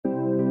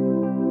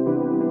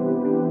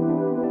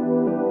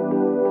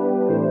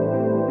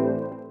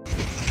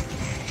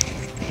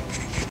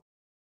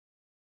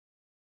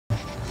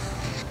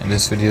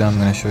this video I'm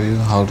going to show you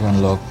how to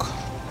unlock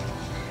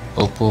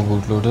OPPO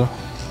bootloader.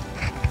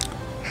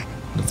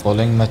 The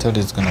following method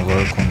is going to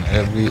work on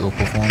every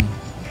OPPO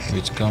phone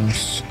which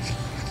comes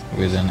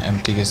with an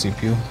MTK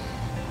CPU.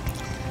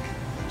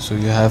 So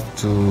you have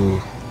to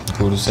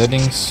go to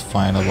settings,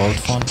 find about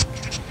phone,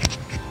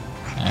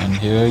 and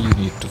here you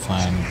need to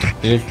find the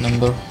build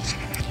number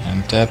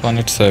and tap on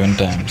it 7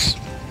 times.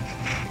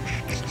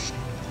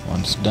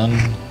 Once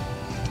done,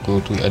 go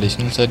to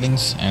additional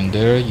settings, and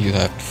there you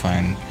have to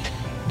find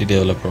the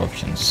developer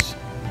options.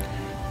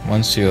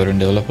 Once you are in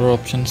developer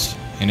options,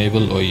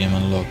 enable OEM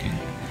unlocking,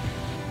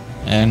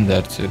 and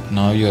that's it.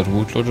 Now your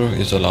bootloader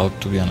is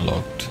allowed to be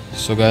unlocked.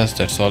 So guys,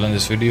 that's all in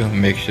this video.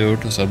 Make sure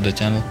to sub the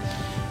channel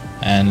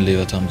and leave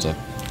a thumbs up.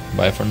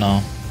 Bye for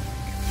now.